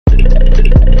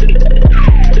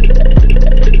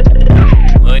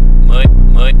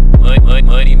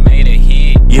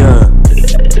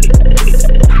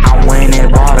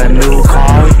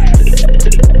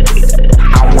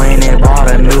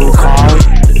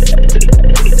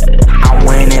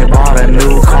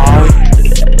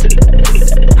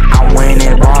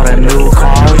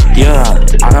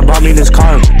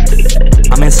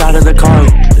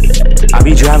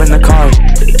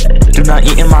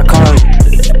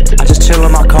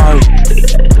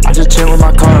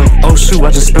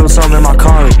spilled some in my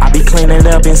car. I be cleaning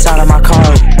up inside of my car.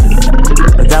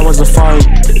 That was a fart.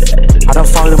 I done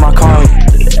farted in my car.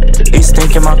 It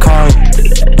stink in my car.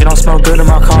 It don't smell good in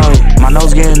my car. My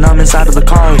nose getting numb inside of the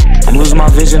car. I'm losing my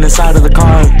vision inside of the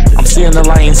car. I'm seeing the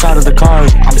light inside of the car.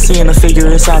 I'm seeing a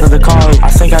figure inside of the car. I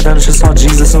think I done just saw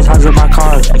Jesus inside of my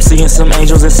car. I'm seeing some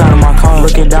angels inside of my car.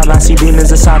 Looking down, I see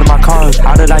demons inside of my car.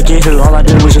 How did I get here? All I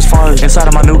did was just fart inside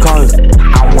of my new car.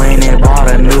 I went and bought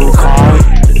a new car.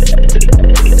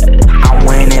 I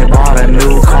went and bought a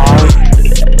new car.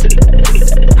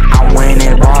 I went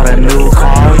and bought a new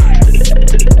car.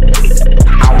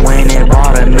 I went and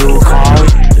bought a new car.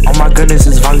 Oh my goodness,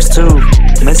 it's verse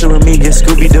 2. Messing with me, get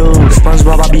Scooby-Doo.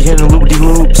 SpongeBob, I be hitting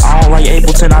loop-de-loops. I don't like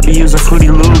Ableton, I be using Fruity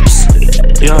Loops.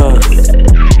 Yeah.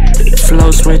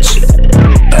 Flow switch.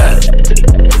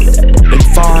 In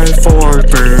 5, 4,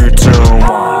 3, 2,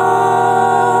 1.